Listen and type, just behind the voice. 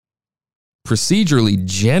Procedurally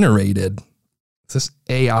generated. Is this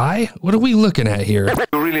AI? What are we looking at here?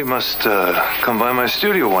 You really must come by my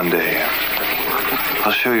studio one day.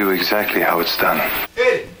 I'll show you exactly how it's done.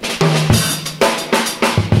 Hey.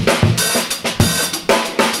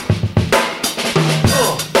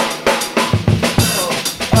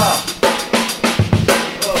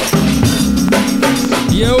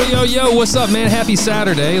 Yo, what's up, man? Happy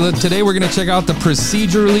Saturday. Today we're going to check out the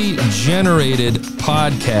Procedurally Generated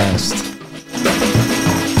podcast.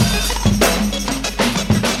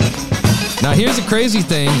 Now, here's the crazy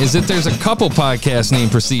thing, is that there's a couple podcasts named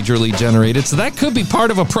Procedurally Generated, so that could be part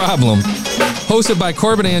of a problem. Hosted by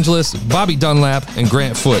Corbin Angelis, Bobby Dunlap, and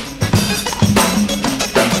Grant Foote.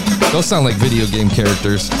 Those sound like video game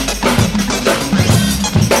characters.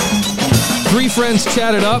 Three friends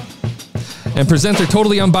chat it up and present their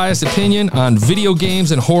totally unbiased opinion on video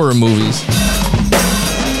games and horror movies.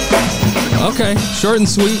 Okay, short and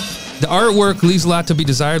sweet. The artwork leaves a lot to be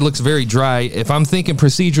desired, looks very dry. If I'm thinking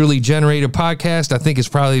procedurally generated podcast, I think it's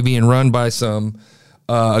probably being run by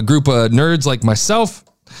a group of nerds like myself.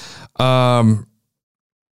 And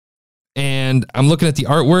I'm looking at the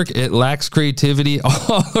artwork. It lacks creativity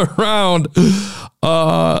all around.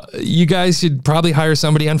 You guys should probably hire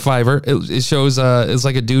somebody on Fiverr. It shows it's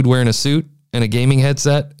like a dude wearing a suit and a gaming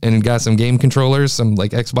headset and got some game controllers, some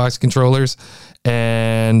like Xbox controllers.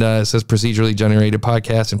 And it says procedurally generated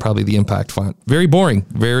podcast and probably the impact font. Very boring.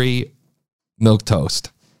 Very milquetoast.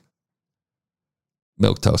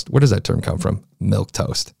 Milquetoast. Where does that term come from?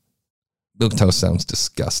 Milquetoast. Milquetoast sounds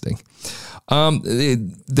disgusting.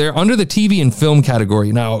 They're under the TV and film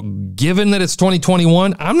category. Now, given that it's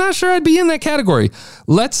 2021, I'm not sure I'd be in that category.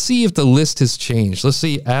 Let's see if the list has changed. Let's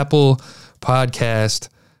see Apple Podcast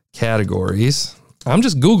categories. I'm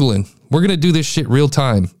just Googling. We're going to do this shit real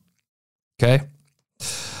time. Okay?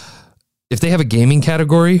 If they have a gaming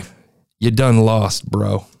category, you done lost,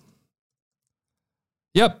 bro.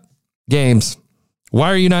 Yep. Games. Why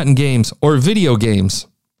are you not in games or video games?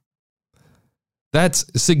 That's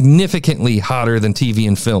significantly hotter than TV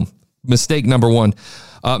and film. Mistake number one.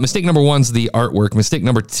 Mistake number one's the artwork. Mistake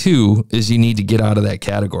number two is you need to get out of that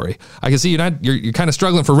category. I can see you're kind of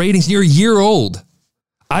struggling for ratings. You're a year old.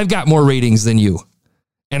 I've got more ratings than you.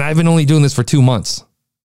 And I've been only doing this for 2 months.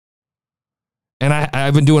 And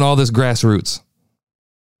I've been doing all this grassroots.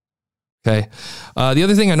 Okay. The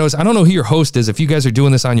other thing I noticed, I don't know who your host is, if you guys are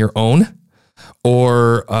doing this on your own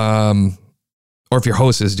or if your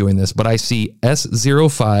host is doing this, but I see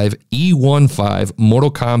S05, E15,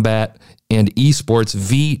 Mortal Kombat, and Esports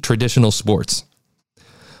V Traditional Sports.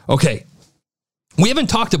 Okay. We haven't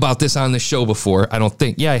talked about this on the show before, I don't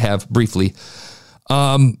think. Yeah, I have, briefly.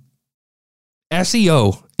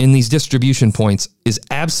 SEO in these distribution points is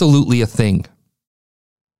absolutely a thing.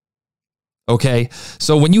 Okay?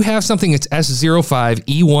 So when you have something that's S05,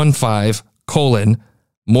 E15,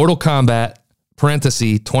 Mortal Kombat,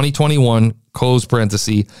 parenthesis, 2021, close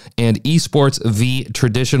parenthesis, and Esports V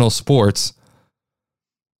Traditional Sports.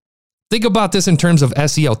 Think about this in terms of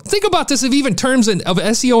SEO. Think about this of even terms of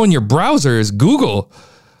SEO in your browser is Google.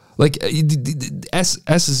 Like S05,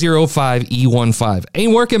 E15.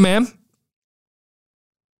 Ain't working, man.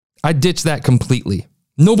 I ditched that completely.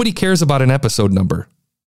 Nobody cares about an episode number.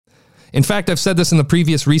 In fact, I've said this in the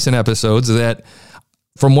previous recent episodes that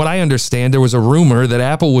from what I understand, there was a rumor that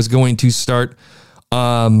Apple was going to start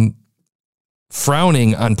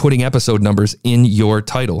frowning on putting episode numbers in your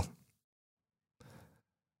title.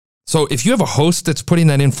 So if you have a host that's putting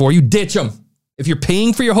that in for you, ditch them. If you're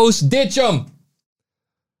paying for your host, ditch them.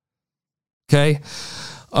 Okay?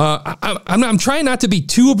 I'm trying not to be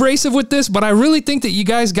too abrasive with this, but I really think that you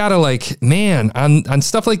guys gotta on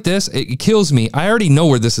stuff like this, it kills me. I already know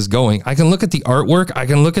where this is going. I can look at the artwork. I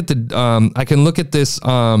can look at this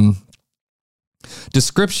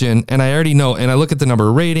description, and I already know. And I look at the number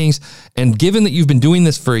of ratings. And given that you've been doing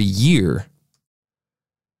this for a year,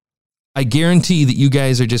 I guarantee that you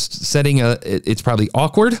guys are just setting it's probably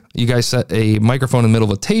awkward. You guys set a microphone in the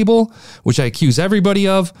middle of a table, which I accuse everybody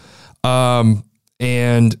of.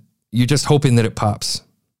 And you're just hoping that it pops.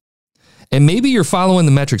 And maybe you're following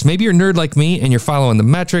the metrics. Maybe you're a nerd like me and you're following the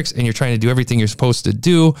metrics and you're trying to do everything you're supposed to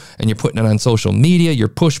do and you're putting it on social media. You're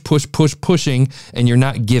pushing and you're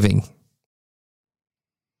not giving.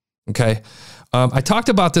 Okay. I talked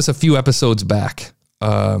about this a few episodes back.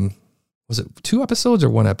 Was it 2 episodes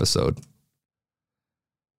or 1 episode?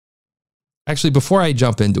 Actually, before I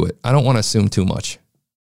jump into it, I don't want to assume too much.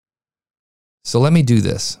 So let me do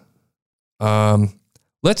this.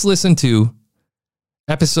 Let's listen to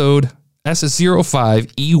episode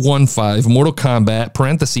S05 E15 Mortal Kombat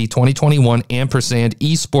parenthesis 2021 ampersand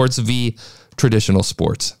Esports V Traditional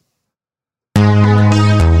Sports.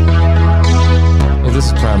 Well, this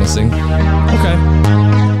is promising. Okay.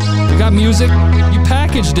 We got music. You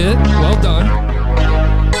packaged it. Well done.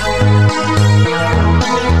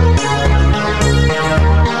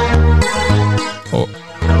 Oh.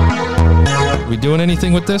 We doing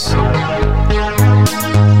anything with this? I'm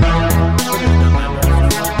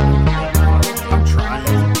trying.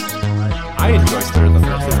 I enjoy Twitter the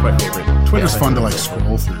first. It's my favorite. Twitter's fun to like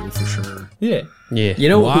scroll through for sure. Yeah. You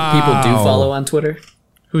know who people do follow on Twitter?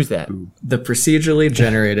 Who's that? The Procedurally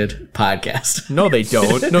Generated Podcast. No, they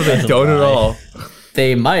don't. No, they don't at all.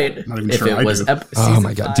 They might Not even if sure it I was. do. Oh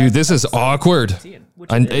my god, dude, this is awkward.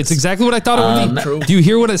 And it's exactly what I thought it would be. Do you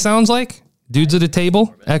hear what it sounds like? Dudes at a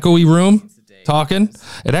table, echoey room, talking.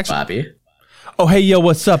 It actually. Bobby, Oh, hey, yo,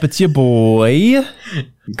 what's up? It's your boy.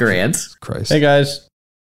 Grant, Christ. Hey guys.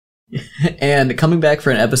 and coming back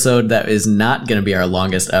for an episode that is not going to be our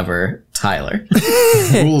longest ever, Tyler.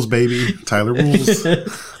 Rules, baby. Tyler rules.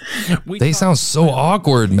 They sound so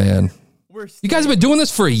awkward, man. You guys have been doing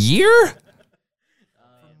this for a year?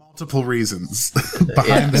 Multiple reasons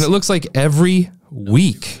behind And it looks like every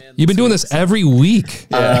week. You've been doing this every week.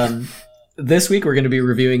 This week we're going to be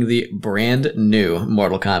reviewing the brand new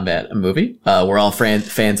Mortal Kombat movie. We're all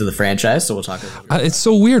fans of the franchise, so we'll talk about it. It's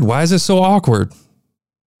so weird. Why is it so awkward?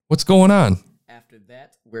 What's going on? After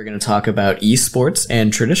that, we're going to talk about esports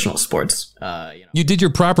and traditional sports. You did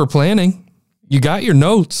your proper planning. You got your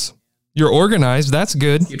notes. You're organized. That's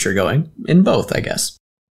good. Future going in both, I guess.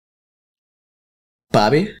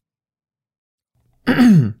 Bobby,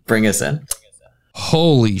 bring us in.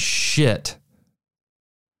 Holy shit.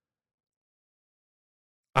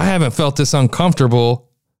 I haven't felt this uncomfortable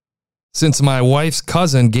since my wife's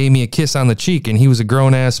cousin gave me a kiss on the cheek and he was a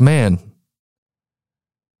grown-ass man.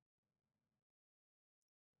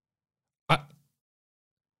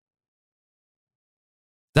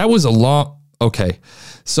 That was a long... Okay.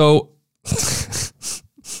 So,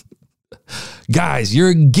 guys, you're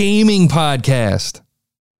a gaming podcast.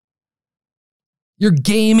 You're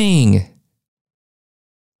gaming.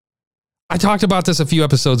 I talked about this a few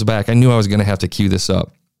episodes back. I knew I was going to have to cue this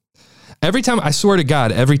up. Every time, I swear to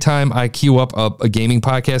God, every time I queue up a gaming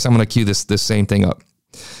podcast, I'm going to queue this same thing up.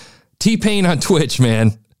 T-Pain on Twitch,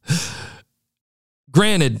 man.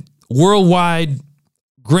 Granted, worldwide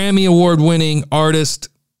Grammy Award-winning artist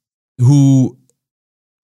who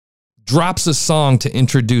drops a song to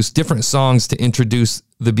introduce different songs to introduce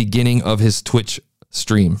the beginning of his Twitch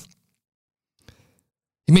stream.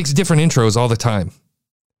 He makes different intros all the time.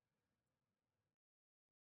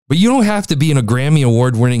 But you don't have to be a Grammy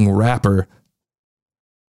Award-winning rapper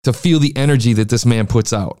to feel the energy that this man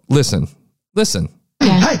puts out. Listen.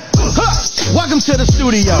 Hey, welcome to the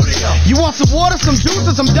studio. You want some water, some juice,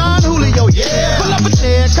 and some Don Julio? Yeah. Pull up a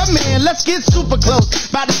chair, come in, let's get super close.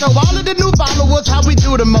 About to show all of the new followers how we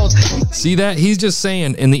do the most. See that? He's just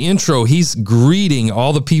saying in the intro, he's greeting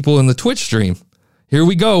all the people in the Twitch stream. Here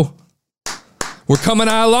we go. We're coming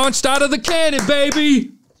out, launched out of the cannon,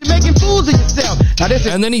 baby. You're making fools of yourself. Now this is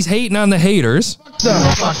And then he's hating on the haters. You're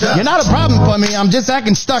not a problem for me, I'm just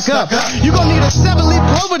acting stuck up. You're gonna need a 7-leaf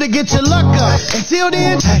clover to get your luck up. Until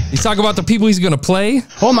then, He's talking about the people he's going to play.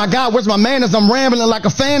 oh my God, where's my manners? I'm rambling like a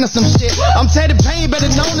fan of some shit. I'm Teddy Payne, better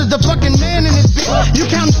known as the fucking man in this bitch. You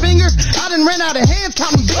counting fingers? I done ran out of hands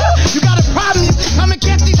counting bitch. You got a problem? You can come and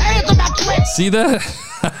catch these hands on my Twitch. See that?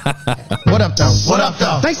 What up, though? What up,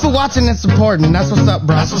 though? Thanks for watching and supporting. That's what's up,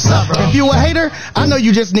 bro. That's what's up, bro. If you a hater, I know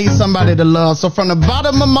you just need somebody to love. So from the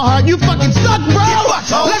bottom of my heart, you fucking suck, bro.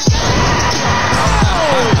 Let's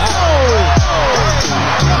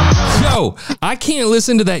Yo, I can't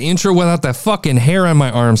listen to that intro without that fucking hair on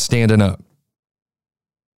my arm standing up.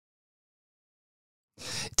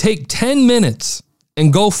 Take 10 minutes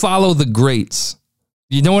and go follow the greats.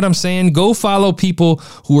 You know what I'm saying? Go follow people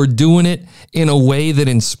who are doing it in a way that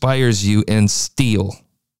inspires you and steal,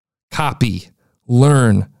 copy,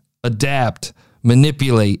 learn, adapt,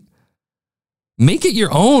 manipulate. Make it your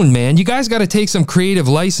own, man. You guys got to take some creative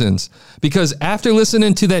license because after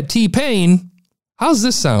listening to that T-Pain, how's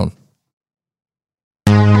this sound?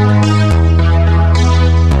 Do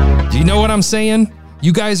you know what I'm saying?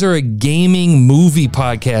 You guys are a gaming movie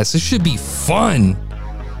podcast. This should be fun.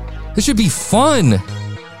 This should be fun.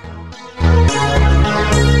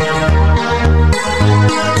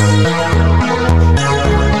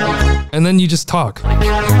 And then you just talk. Oh,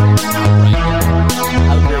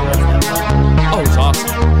 it was awesome.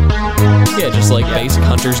 Yeah, just like basic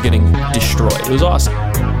hunters getting destroyed. It was awesome.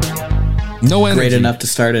 No energy. Great enough to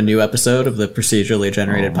start a new episode of the Procedurally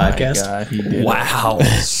Generated Podcast. God, he did. Wow.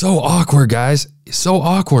 So awkward, guys. So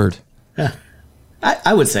awkward.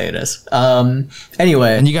 I would say it is.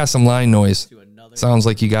 Anyway. And you got some line noise. Sounds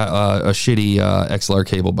like you got a shitty XLR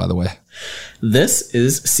cable, by the way. This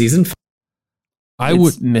is season 5.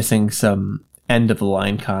 It's missing some end of the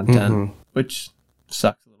line content, which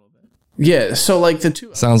sucks a little bit. Yeah, so like the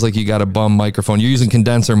two sounds like you got a bum microphone. You're using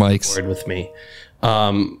condenser mics. with me.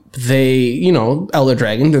 They, you know, Elder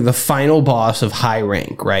Dragon, they're the final boss of high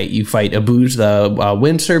rank, right? You fight the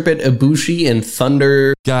Wind Serpent, Ibushi, and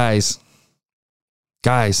Thunder. Guys,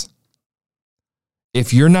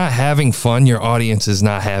 if you're not having fun, your audience is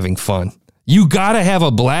not having fun. You gotta have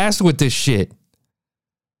a blast with this shit.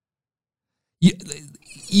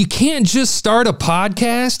 You can't just start a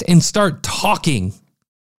podcast and start talking.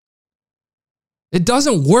 It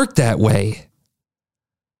doesn't work that way.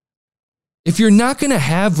 If you're not going to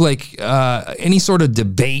have like any sort of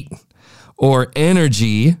debate or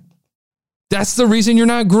energy, that's the reason you're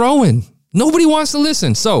not growing. Nobody wants to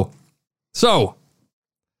listen. So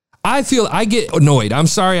I get annoyed. I'm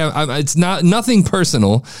sorry. It's nothing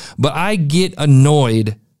personal, but I get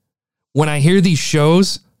annoyed when I hear these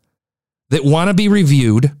shows that want to be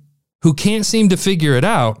reviewed, who can't seem to figure it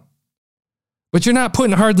out, but you're not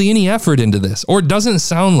putting hardly any effort into this, or it doesn't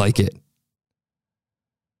sound like it.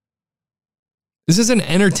 This is an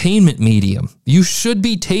entertainment medium. You should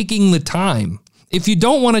be taking the time. If you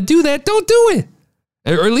don't want to do that, don't do it.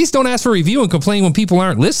 Or at least don't ask for a review and complain when people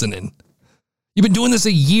aren't listening. You've been doing this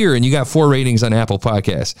a year and you got 4 ratings on Apple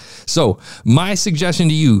Podcasts. So my suggestion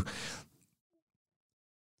to you,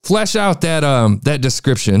 flesh out that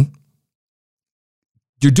description.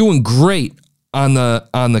 You're doing great on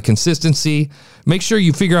the consistency. Make sure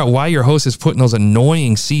you figure out why your host is putting those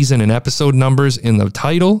annoying season and episode numbers in the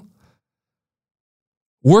title.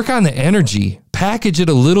 Work on the energy. Package it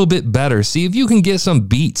a little bit better. See if you can get some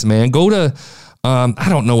beats, man. Go to, I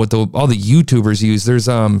don't know what all the YouTubers use. There's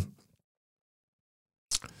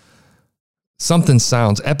something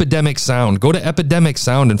sounds, Epidemic Sound. Go to Epidemic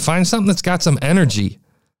Sound and find something that's got some energy.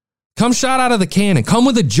 Come shot out of the cannon. Come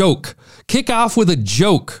with a joke. Kick off with a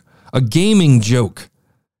joke, a gaming joke.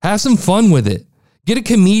 Have some fun with it. Get a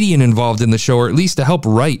comedian involved in the show, or at least to help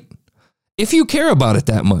write, if you care about it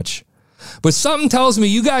that much. But something tells me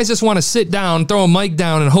you guys just want to sit down, throw a mic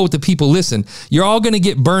down, and hope that people listen. You're all going to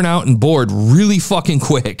get burnt out and bored really fucking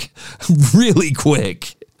quick. Really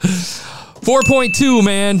quick. 4.2,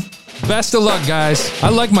 man. Best of luck, guys. I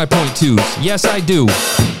like my 0.2s. Yes, I do.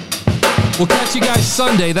 We'll catch you guys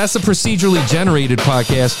Sunday. That's the procedurally generated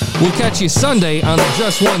podcast. We'll catch you Sunday on the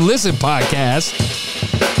Just One Listen podcast.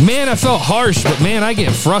 Man, I felt harsh, but man, I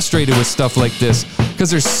get frustrated with stuff like this because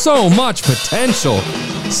there's so much potential.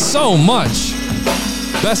 So much.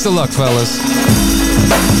 Best of luck, fellas.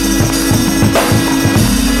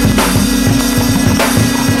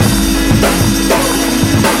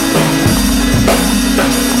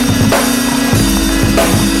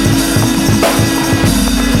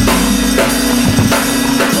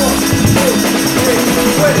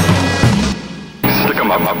 Stick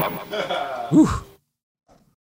 'em up. Whew.